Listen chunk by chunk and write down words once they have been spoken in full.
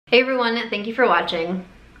Hey everyone, thank you for watching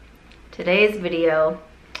today's video.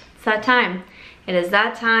 It's that time. It is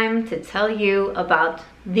that time to tell you about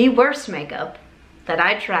the worst makeup that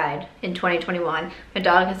I tried in 2021. My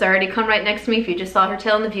dog has already come right next to me. If you just saw her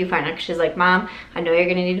tail in the viewfinder, she's like, Mom, I know you're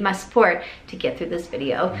gonna need my support to get through this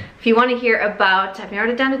video. If you wanna hear about, I've narrowed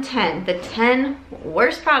it down to 10, the 10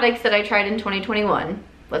 worst products that I tried in 2021,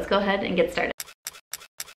 let's go ahead and get started.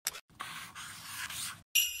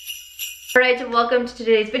 Alright, welcome to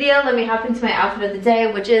today's video. Let me hop into my outfit of the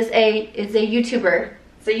day, which is a YouTuber.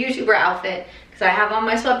 It's a YouTuber outfit because I have on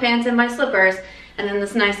my sweatpants and my slippers and then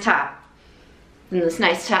this nice top.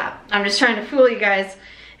 I'm just trying to fool you guys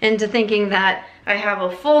into thinking that I have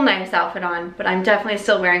a full nice outfit on, but I'm definitely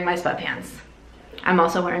still wearing my sweatpants. I'm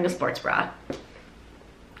also wearing a sports bra.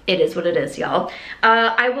 It is what it is, y'all.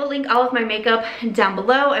 I will link all of my makeup down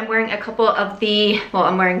below. I'm wearing a couple of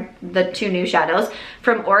I'm wearing the two new shadows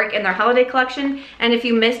from Auric in their holiday collection. And if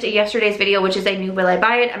you missed yesterday's video, which is a new Will I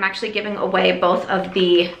Buy It, I'm actually giving away both of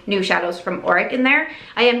the new shadows from Auric in there.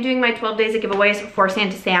 I am doing my 12 days of giveaways for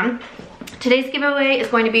Santa Sam. Today's giveaway is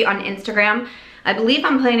going to be on Instagram. I believe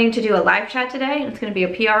I'm planning to do a live chat today. It's gonna be a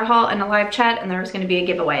PR haul and a live chat, and there's gonna be a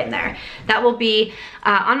giveaway in there. That will be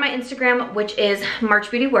on my Instagram, which is March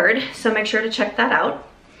Beauty Word, so make sure to check that out.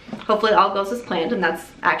 Hopefully all goes as planned, and that's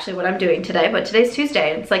actually what I'm doing today, but today's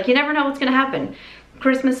Tuesday. It's like, you never know what's gonna happen.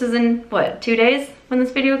 Christmas is in, what, 2 days when this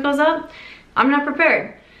video goes up? I'm not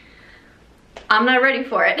prepared. I'm not ready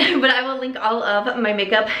for it, but I will link all of my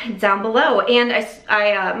makeup down below. And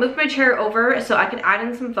I moved my chair over so I could add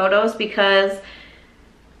in some photos because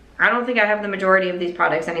I don't think I have the majority of these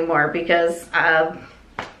products anymore because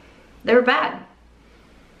they were bad.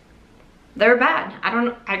 They're bad. I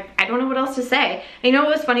don't know what else to say. And you know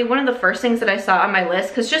what was funny? One of the first things that I saw on my list,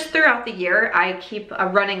 because just throughout the year I keep a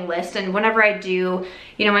running list, and whenever I do,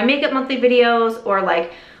 you know, my makeup monthly videos or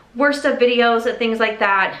like worst of videos and things like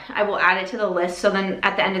that, I will add it to the list so then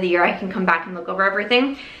at the end of the year I can come back and look over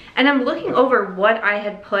everything. And I'm looking over what I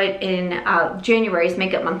had put in January's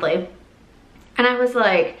makeup monthly, and I was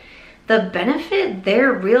like, the Benefit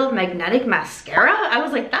They're Real Magnetic Mascara? I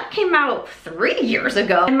was like, that came out 3 years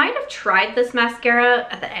ago. I might have tried this mascara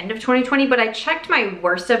at the end of 2020, but I checked my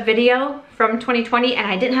worst of video from 2020 and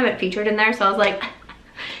I didn't have it featured in there, so I was like,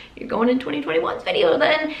 you're going in 2021's video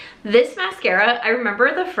then. This mascara, I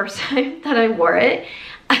remember the first time that I wore it,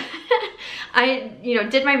 I,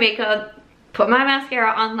 did my makeup, put my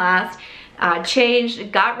mascara on last,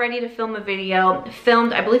 changed, got ready to film a video,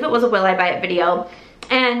 filmed, I believe it was a Will I Buy It video.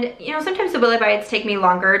 And sometimes the Will I Buy It's take me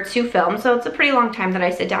longer to film, so it's a pretty long time that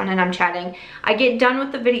I sit down and I'm chatting. I get done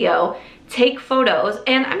with the video, take photos,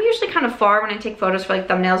 and I'm usually kind of far when I take photos for like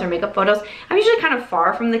thumbnails or makeup photos. I'm usually kind of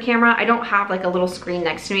far from the camera. I don't have like a little screen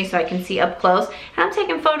next to me so I can see up close. And I'm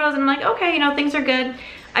taking photos and I'm like, okay, things are good.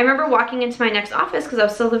 I remember walking into my next office because I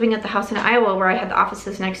was still living at the house in Iowa where I had the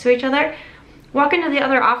offices next to each other. Walk into the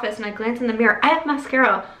other office and I glance in the mirror. I have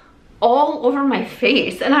mascara all over my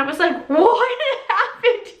face and I was like, what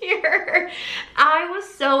happened here? I was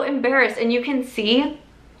so embarrassed, and you can see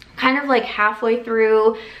kind of like halfway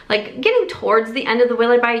through, like getting towards the end of the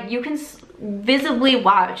Will I Buy It, you can visibly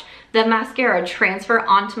watch the mascara transfer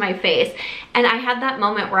onto my face. And I had that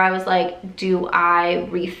moment where I was like, do I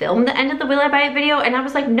refilm the end of the Will I Buy It video? And I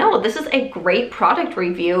was like, no, this is a great product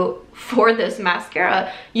review for this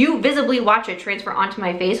mascara. You visibly watch it transfer onto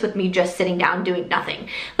my face with me just sitting down doing nothing.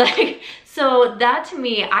 Like, so that to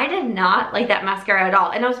me, I did not like that mascara at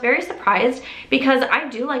all. And I was very surprised because I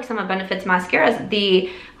do like some of Benefit's mascaras. The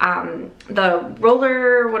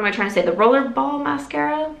roller, what am I trying to say? The roller ball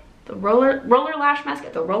mascara? The roller lash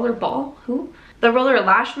mascara, the roller ball, who? The roller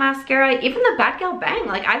lash mascara, even the Bad Gal Bang,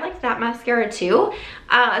 like I liked that mascara too.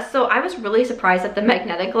 So I was really surprised that the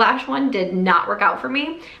magnetic lash one did not work out for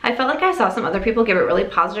me. I felt like I saw some other people give it really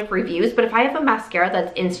positive reviews, but if I have a mascara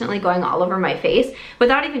that's instantly going all over my face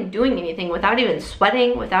without even doing anything, without even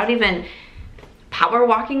sweating, without even power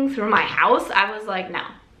walking through my house, I was like, no,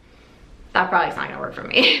 that product's not gonna work for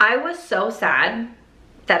me. I was so sad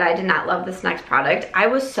that I did not love this next product. I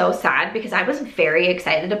was so sad because I was very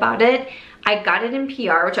excited about it. I got it in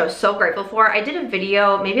PR, which I was so grateful for. I did a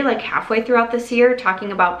video maybe like halfway throughout this year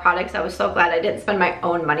talking about products I was so glad I didn't spend my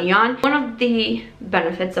own money on. One of the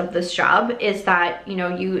benefits of this job is that,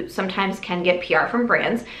 you sometimes can get PR from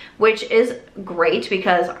brands, which is great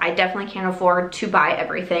because I definitely can't afford to buy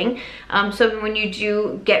everything. So when you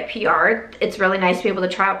do get PR, it's really nice to be able to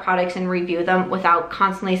try out products and review them without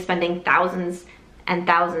constantly spending thousands and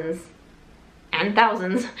thousands and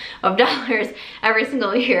thousands of dollars every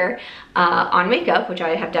single year on makeup, which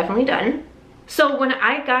I have definitely done. So when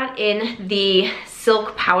I got in the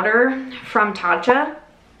silk powder from Tatcha,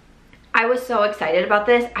 I was so excited about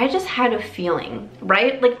this. I just had a feeling,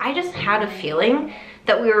 right? Like I just had a feeling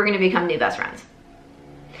that we were gonna become new best friends.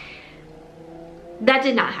 That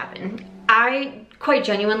did not happen. I quite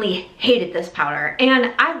genuinely hated this powder,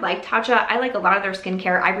 and I like Tatcha. I like a lot of their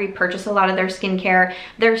skincare. I repurchase a lot of their skincare.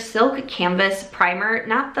 Their Silk Canvas Primer,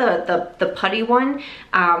 not the putty one,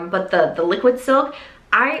 but the liquid silk.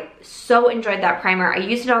 I so enjoyed that primer. I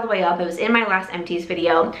used it all the way up. It was in my last empties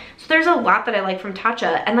video. So there's a lot that I like from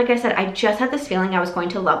Tatcha. And like I said, I just had this feeling I was going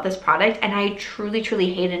to love this product, and I truly,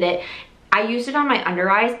 truly hated it. I used it on my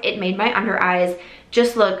under eyes. It made my under eyes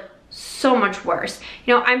just look so much worse.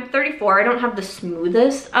 You know, I'm 34. I don't have the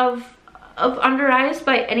smoothest of under eyes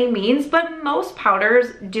by any means, but most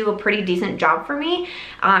powders do a pretty decent job for me.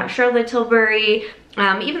 Charlotte Tilbury,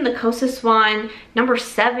 even the Kosas one, number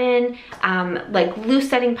 7, like loose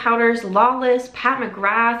setting powders, Lawless, Pat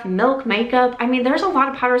McGrath, Milk Makeup. I mean, there's a lot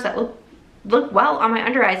of powders that look well on my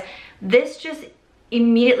under eyes. This just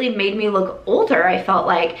immediately made me look older, I felt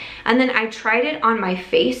like. And then I tried it on my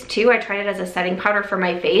face too. I tried it as a setting powder for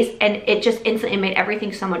my face, and it just instantly made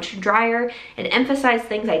everything so much drier. It emphasized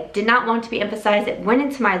things I did not want to be emphasized. It went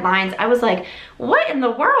into my lines. I was like, what in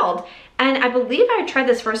the world? And I believe I tried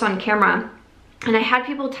this first on camera, and I had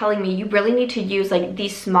people telling me you really need to use like the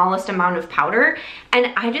smallest amount of powder,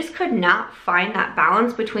 and I just could not find that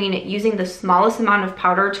balance between using the smallest amount of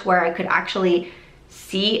powder to where I could actually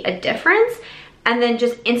see a difference, and then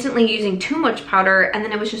just instantly using too much powder, and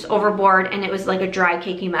then it was just overboard, and it was like a dry,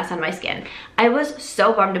 cakey mess on my skin. I was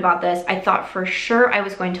so bummed about this. I thought for sure I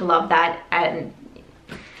was going to love that, and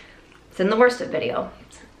it's in the worst of video.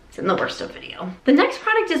 It's in the worst of video. The next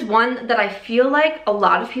product is one that I feel like a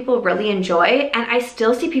lot of people really enjoy, and I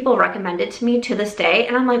still see people recommend it to me to this day,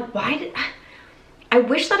 and I'm like, I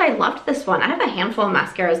wish that I loved this one. I have a handful of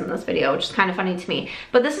mascaras in this video, which is kind of funny to me.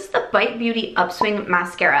 But this is the Bite Beauty Upswing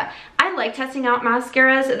Mascara. I like testing out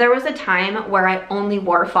mascaras. There was a time where I only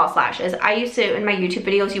wore false lashes. I used to, in my YouTube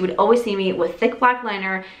videos, you would always see me with thick black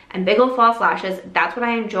liner and big old false lashes. That's what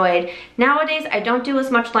I enjoyed. Nowadays, I don't do as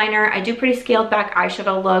much liner. I do pretty scaled back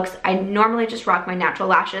eyeshadow looks. I normally just rock my natural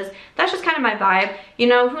lashes. That's just kind of my vibe. You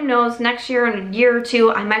know, who knows, next year, in a year or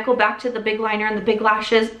two, I might go back to the big liner and the big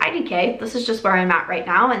lashes. IDK, this is just where I'm at right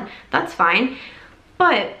now, and that's fine.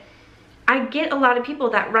 But I get a lot of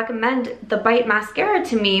people that recommend the Bite mascara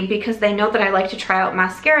to me because they know that I like to try out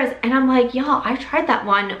mascaras, and I'm like, y'all, I tried that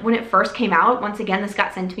one when it first came out. Once again, this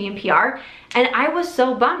got sent to me in PR, and I was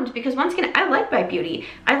so bummed because once again, I like Bite Beauty.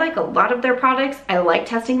 I like a lot of their products. I like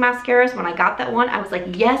testing mascaras. When I got that one, I was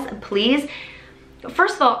like, yes, please.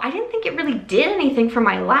 First of all, I didn't think it really did anything for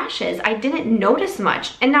my lashes. I didn't notice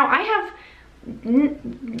much, and now I have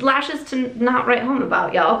lashes to not write home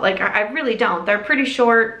about, y'all. Like, I really don't. They're pretty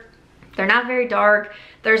short. They're not very dark.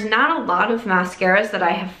 There's not a lot of mascaras that I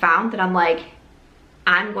have found that I'm like,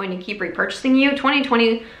 I'm going to keep repurchasing you.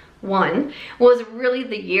 2021 was really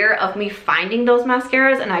the year of me finding those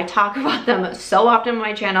mascaras, and I talk about them so often on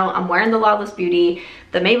my channel. I'm wearing the Lawless Beauty,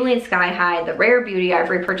 the Maybelline Sky High, the Rare Beauty. I've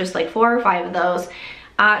repurchased like 4 or 5 of those.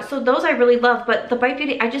 So those I really love, but the Bite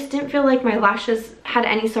Beauty, I just didn't feel like my lashes had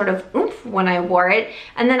any sort of oomph when I wore it.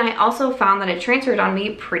 And then I also found that it transferred on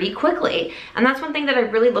me pretty quickly. And that's one thing that I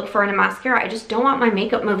really look for in a mascara. I just don't want my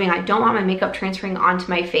makeup moving. I don't want my makeup transferring onto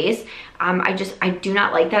my face. I do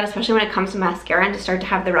not like that, especially when it comes to mascara and to start to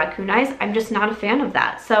have the raccoon eyes. I'm just not a fan of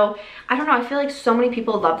that. So I don't know, I feel like so many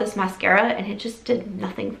people love this mascara, and it just did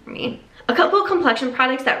nothing for me. A couple of complexion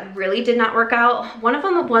products that really did not work out. One of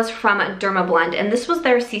them was from Dermablend, and this was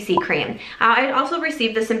their CC Cream. I had also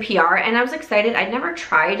received this in PR, and I was excited. I'd never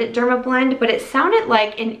tried Dermablend, but it sounded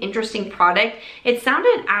like an interesting product. It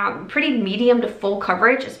sounded pretty medium to full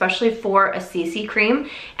coverage, especially for a CC cream.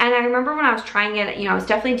 And I remember when I was trying it, you know, I was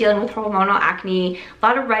definitely dealing with hormonal acne, a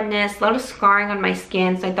lot of redness, a lot of scarring on my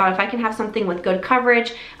skin. So I thought if I can have something with good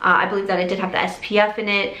coverage, I believe that it did have the SPF in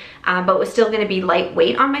it, but was still going to be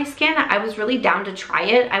lightweight on my skin. I was really down to try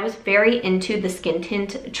it. I was very into the skin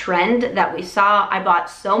tint trend that we saw. I bought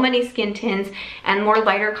so many skin tints and more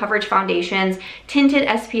lighter coverage foundations, tinted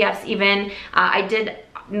SPFs even. I did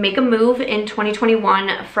make a move in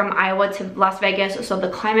 2021 from Iowa to Las Vegas, so the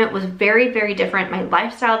climate was very, very different. My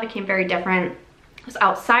lifestyle became very different. I was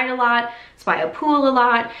outside a lot, was by a pool a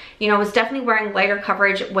lot, you know, I was definitely wearing lighter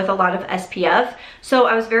coverage with a lot of SPF. So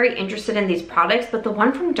I was very interested in these products, but the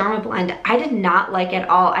one from Dermablend, I did not like at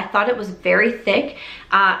all. I thought it was very thick.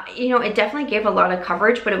 You know, it definitely gave a lot of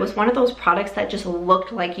coverage, but it was one of those products that just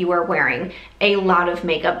looked like you were wearing a lot of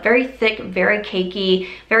makeup. Very thick, very cakey,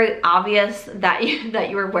 very obvious that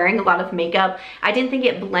you were wearing a lot of makeup. I didn't think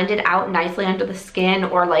it blended out nicely under the skin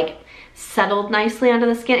or like settled nicely onto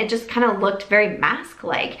the skin. It just kind of looked very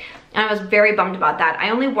mask-like. And I was very bummed about that.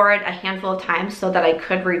 I only wore it a handful of times so that I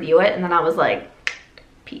could review it, and then I was like,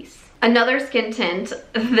 peace. Another skin tint,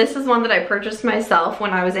 this is one that I purchased myself when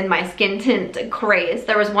I was in my skin tint craze.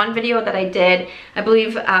 There was one video that I did, I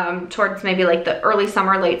believe towards maybe like the early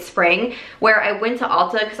summer, late spring, where I went to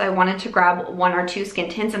Ulta because I wanted to grab 1 or 2 skin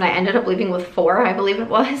tints, and I ended up leaving with 4, I believe it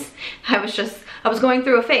was. I was going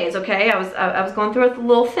through a phase, okay? I was going through a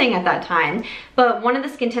little thing at that time. But one of the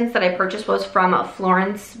skin tints that I purchased was from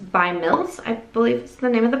Florence by Mills, I believe is the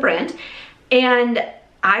name of the brand. And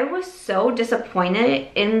I was so disappointed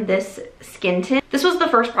in this skin tint. This was the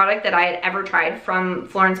first product that I had ever tried from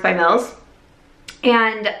Florence by Mills,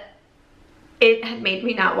 and it had made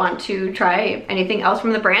me not want to try anything else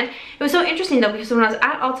from the brand. It was so interesting though, because when I was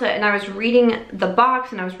at Ulta and I was reading the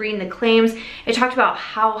box and I was reading the claims, it talked about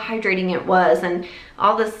how hydrating it was and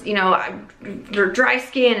all this, you know, dry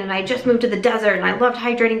skin, and I just moved to the desert and I loved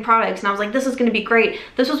hydrating products, and I was like, this is gonna be great.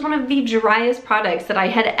 This was one of the driest products that I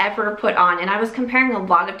had ever put on, and I was comparing a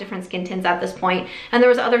lot of different skin tints at this point, and there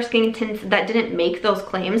was other skin tints that didn't make those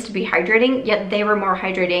claims to be hydrating, yet they were more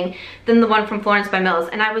hydrating than the one from Florence by Mills,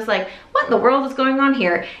 and I was like, what in the world is going on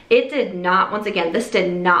here? It did not, once again, this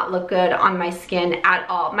did not look good on my skin at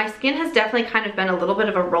all. My skin has definitely kind of been a little bit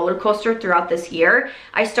of a roller coaster throughout this year.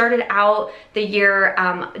 I started out the year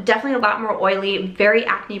definitely a lot more oily, very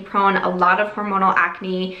acne prone, a lot of hormonal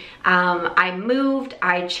acne. I moved,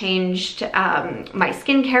 I changed my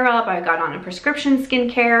skincare up, I got on a prescription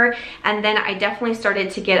skincare, and then I definitely started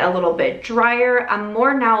to get a little bit drier. I'm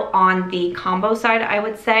more now on the combo side, I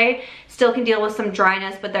would say. Still can deal with some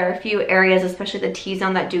dryness, but there are a few areas, especially the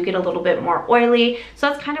T-zone, that do get a little bit more oily. So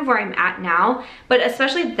that's kind of where I'm at now. But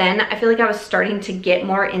especially then, I feel like I was starting to get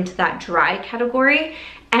more into that dry category,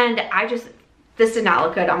 and this did not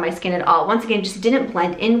look good on my skin at all. Once again, just didn't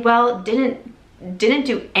blend in well, didn't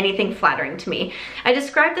do anything flattering to me. I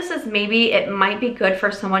described this as maybe it might be good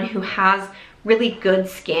for someone who has really good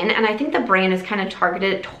skin, and I think the brand is kind of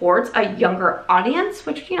targeted towards a younger audience,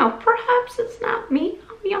 which, you know, perhaps it's not me.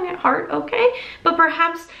 I'm young at heart, okay? But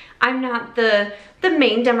perhaps I'm not the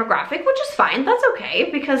main demographic, which is fine. That's okay,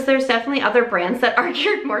 because there's definitely other brands that are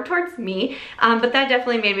geared more towards me. But that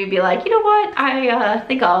definitely made me be like, you know what? I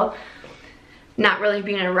think I'll not really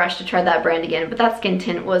be in a rush to try that brand again. But that skin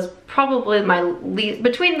tint was probably my least,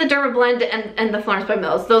 between the Dermablend and the Florence by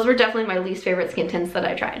Mills, those were definitely my least favorite skin tints that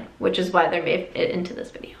I tried, which is why they made it into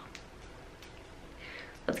this video.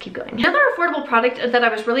 Let's keep going. Another affordable product that I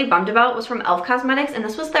was really bummed about was from e.l.f. Cosmetics, and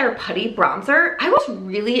this was their Putty Bronzer. I was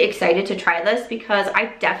really excited to try this because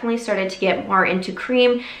I definitely started to get more into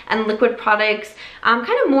cream and liquid products, kind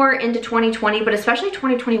of more into 2020, but especially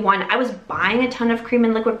 2021. I was buying a ton of cream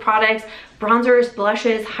and liquid products, bronzers,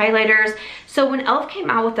 blushes, highlighters. So when e.l.f. came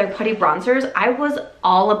out with their Putty Bronzers, I was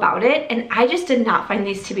all about it, and I just did not find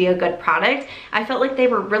these to be a good product. I felt like they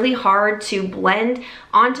were really hard to blend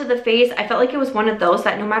onto the face. I felt like it was one of those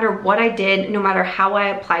that no matter what I did, no matter how I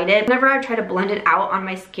applied it, whenever I tried to blend it out on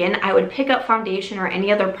my skin, I would pick up foundation or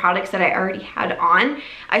any other products that I already had on.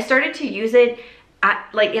 I started to use it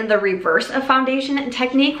like in the reverse of foundation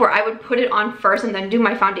technique, where I would put it on first and then do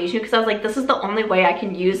my foundation, because I was like, this is the only way I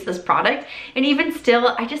can use this product. And even still,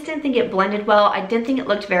 I just didn't think it blended well. I didn't think it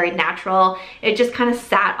looked very natural. It just kind of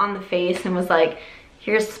sat on the face and was like,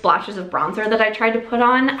 here's splashes of bronzer that I tried to put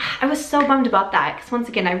on. I was so bummed about that, because once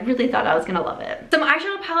again, I really thought I was gonna love it. Some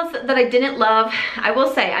eyeshadow palettes that I didn't love. I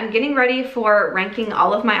will say, I'm getting ready for ranking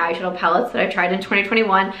all of my eyeshadow palettes that I tried in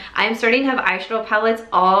 2021. I am starting to have eyeshadow palettes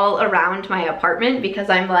all around my apartment, because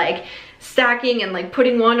I'm like stacking and like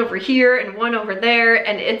putting one over here and one over there,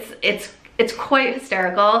 and it's quite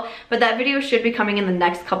hysterical. But that video should be coming in the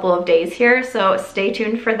next couple of days here, so stay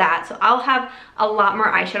tuned for that. So I'll have a lot more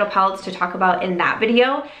eyeshadow palettes to talk about in that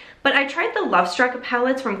video. But I tried the Lovestruck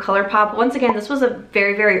palettes from Colourpop. Once again, this was a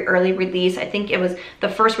very, very early release. I think it was the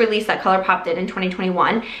first release that Colourpop did in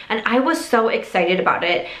 2021, and I was so excited about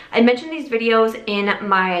it. I mentioned these videos in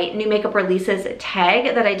my new makeup releases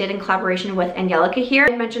tag that I did in collaboration with Angelica here.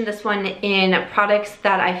 I mentioned this one in products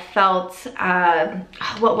that I felt,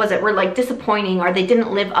 what was it, were like disappointing, or they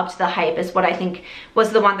didn't live up to the hype, is what I think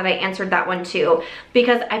was the one that I answered that one to.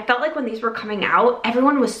 Because I felt like when these were coming out,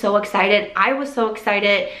 everyone was so excited. I was so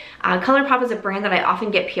excited. Colourpop is a brand that I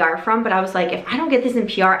often get PR from, but I was like, if I don't get this in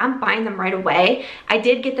PR, I'm buying them right away. I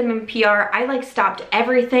did get them in PR. I like stopped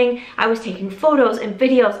everything. I was taking photos and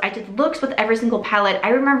videos. I did looks with every single palette. I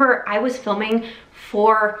remember I was filming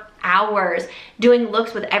for hours doing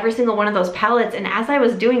looks with every single one of those palettes, and as I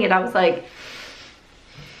was doing it, I was like,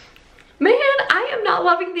 Man, I am not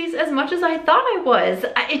loving these as much as I thought I was.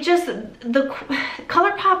 It just, the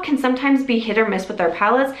Colourpop can sometimes be hit or miss with their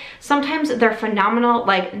palettes. Sometimes they're phenomenal,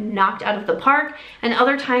 like knocked out of the park, and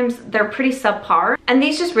other times they're pretty subpar. And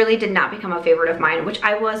these just really did not become a favorite of mine, which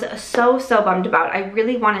I was so bummed about. I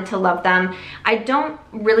really wanted to love them. I don't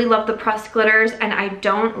really love the pressed glitters, and I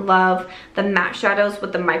don't love the matte shadows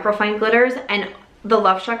with the microfine glitters, and the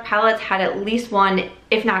LoveShock palettes had at least one,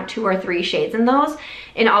 if not 2 or 3 shades in those,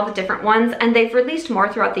 in all the different ones, and they've released more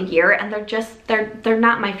throughout the year, and they're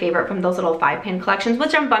not my favorite from those little 5-pan collections,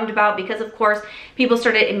 which I'm bummed about because of course people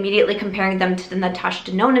started immediately comparing them to the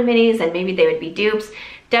Natasha Denona minis, and maybe they would be dupes.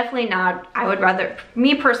 Definitely not. I would rather,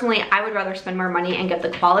 me personally, I would rather spend more money and get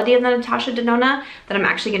the quality of the Natasha Denona that I'm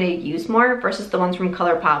actually going to use more versus the ones from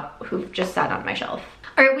Colourpop who've just sat on my shelf.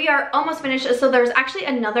 All right, we are almost finished. So there's actually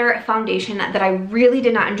another foundation that I really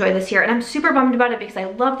did not enjoy this year, and I'm super bummed about it because I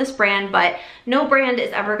love this brand, but no brand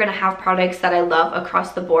is ever going to have products that I love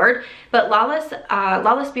across the board. But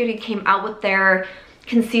Lawless Beauty came out with their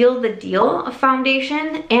Conceal the Deal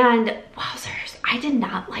foundation, and wowzers, I did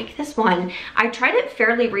not like this one. I tried it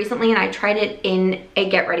fairly recently, and I tried it in a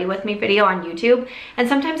Get Ready With Me video on YouTube, and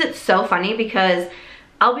sometimes it's so funny because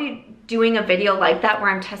I'll be doing a video like that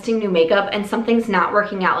where I'm testing new makeup and something's not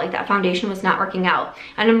working out, like that foundation was not working out,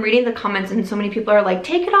 and I'm reading the comments and so many people are like,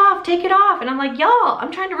 take it off, and I'm like, y'all,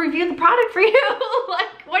 I'm trying to review the product for you. Like,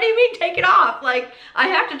 what do you mean take it off? Like, I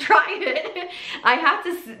have to try it. I have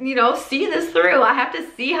to, you know, see this through. I have to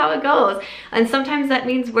see how it goes, and sometimes that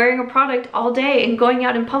means wearing a product all day and going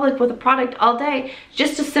out in public with a product all day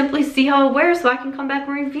just to simply see how it wears so I can come back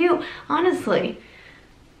and review. Honestly,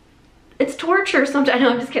 it's torture sometimes.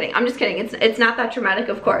 No, I'm just kidding. It's not that dramatic,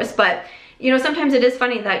 of course, but you know, sometimes it is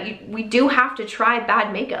funny that we do have to try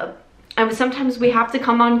bad makeup. And sometimes we have to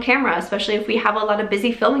come on camera, especially if we have a lot of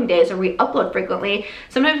busy filming days or we upload frequently.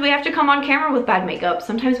 Sometimes we have to come on camera with bad makeup.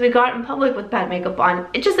 Sometimes we go out in public with bad makeup on.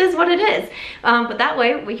 It just is what it is. But that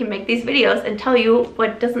way we can make these videos and tell you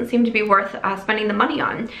what doesn't seem to be worth spending the money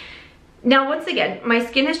on. Now, once again, my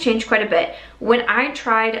skin has changed quite a bit. When I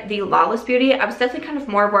tried the Lawless Beauty, I was definitely kind of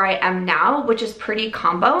more where I am now, which is pretty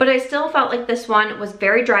combo, but I still felt like this one was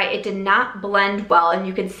very dry. It did not blend well, and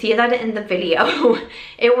you could see that in the video.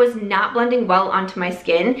 It was not blending well onto my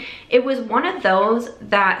skin. It was one of those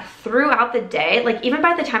that throughout the day, like even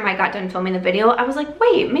by the time I got done filming the video, I was like,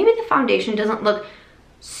 wait, maybe the foundation doesn't look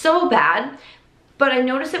so bad. But I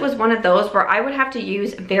noticed it was one of those where I would have to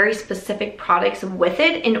use very specific products with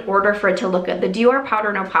it in order for it to look good. The Dior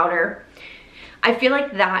Powder No Powder, I feel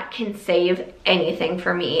like that can save anything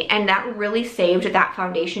for me, and that really saved that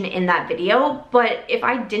foundation in that video. But if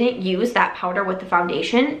I didn't use that powder with the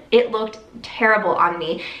foundation, it looked terrible on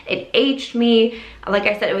me. It aged me. Like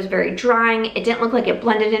I said, it was very drying. It didn't look like it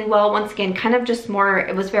blended in well. Once again, kind of just more,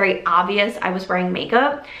 it was very obvious I was wearing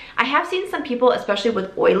makeup. I have seen some people, especially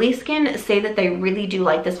with oily skin, say that they really do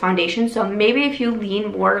like this foundation. So maybe if you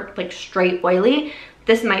lean more like straight oily,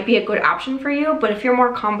 this might be a good option for you, but if you're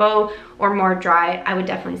more combo or more dry, I would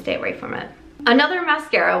definitely stay away from it. Another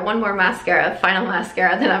mascara, one more mascara, final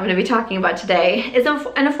mascara that I'm going to be talking about today is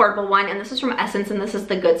an affordable one, and this is from Essence, and this is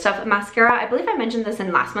the Good Stuff mascara. I believe I mentioned this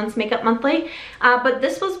in last month's Makeup Monthly, but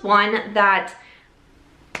this was one that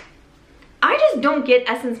I just don't get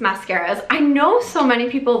Essence mascaras. I know so many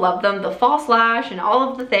people love them, the false lash and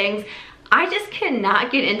all of the things. I just cannot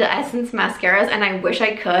get into Essence mascaras, and I wish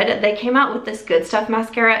I could. They came out with this Good Stuff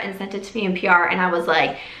mascara and sent it to me in PR, and I was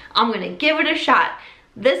like, I'm gonna give it a shot.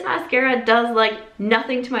 This mascara does like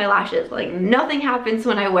nothing to my lashes. Like nothing happens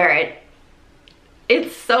when I wear it.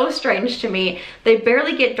 It's so strange to me. They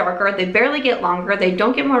barely get darker, they barely get longer, they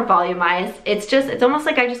don't get more volumized. It's almost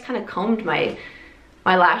like I just kind of combed my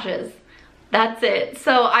lashes. That's it.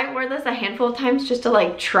 So I wore this a handful of times just to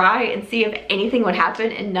like try and see if anything would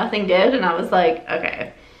happen, and nothing did, and I was like,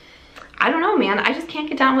 okay. I don't know, man. I just can't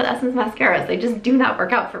get down with Essence mascaras. They just do not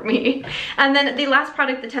work out for me. And then the last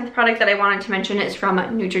product, the 10th product that I wanted to mention is from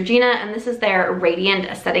Neutrogena, and this is their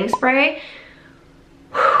Radiant Setting Spray.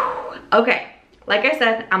 Whew. Okay, like I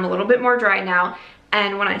said, I'm a little bit more dry now,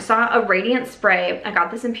 and when I saw a Radiant spray, I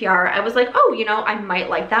got this in PR, I was like, oh, you know, I might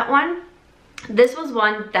like that one. This was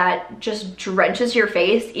one that just drenches your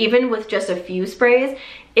face. Even with just a few sprays,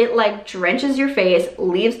 it like drenches your face,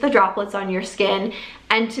 leaves the droplets on your skin,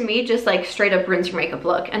 and to me just like straight up rinse your makeup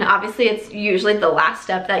look. And obviously it's usually the last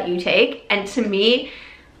step that you take, and to me,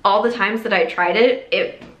 all the times that I tried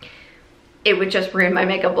it, it would just ruin my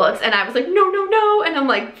makeup looks, and I was like, no, no, no, and I'm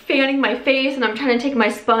like fanning my face, and I'm trying to take my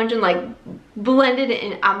sponge and like blend it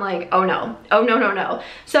in. I'm like, oh no, oh no, no, no.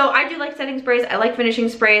 So I do like setting sprays, I like finishing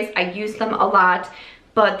sprays, I use them a lot,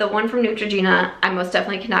 but the one from Neutrogena, I most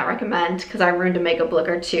definitely cannot recommend because I ruined a makeup look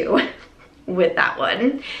or two with that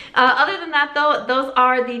one. Other than that though, those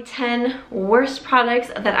are the 10 worst products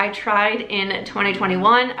that I tried in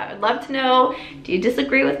 2021. I would love to know, do you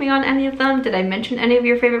disagree with me on any of them? Did I mention any of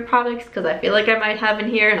your favorite products? Because I feel like I might have in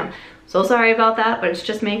here, and I'm so sorry about that, but it's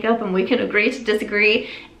just makeup and we can agree to disagree.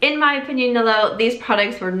 In my opinion though, these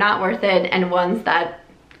products were not worth it and ones that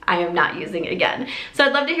I am not using again. So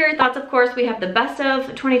I'd love to hear your thoughts. Of course, we have the best of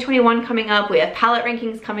 2021 coming up. We have palette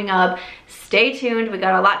rankings coming up. Stay tuned. We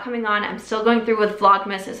got a lot coming on. I'm still going through with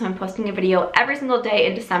Vlogmas, so I'm posting a video every single day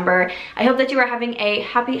in December. I hope that you are having a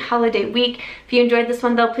happy holiday week. If you enjoyed this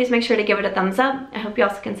one though, please make sure to give it a thumbs up. I hope you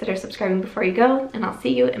also consider subscribing before you go, and I'll see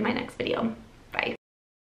you in my next video.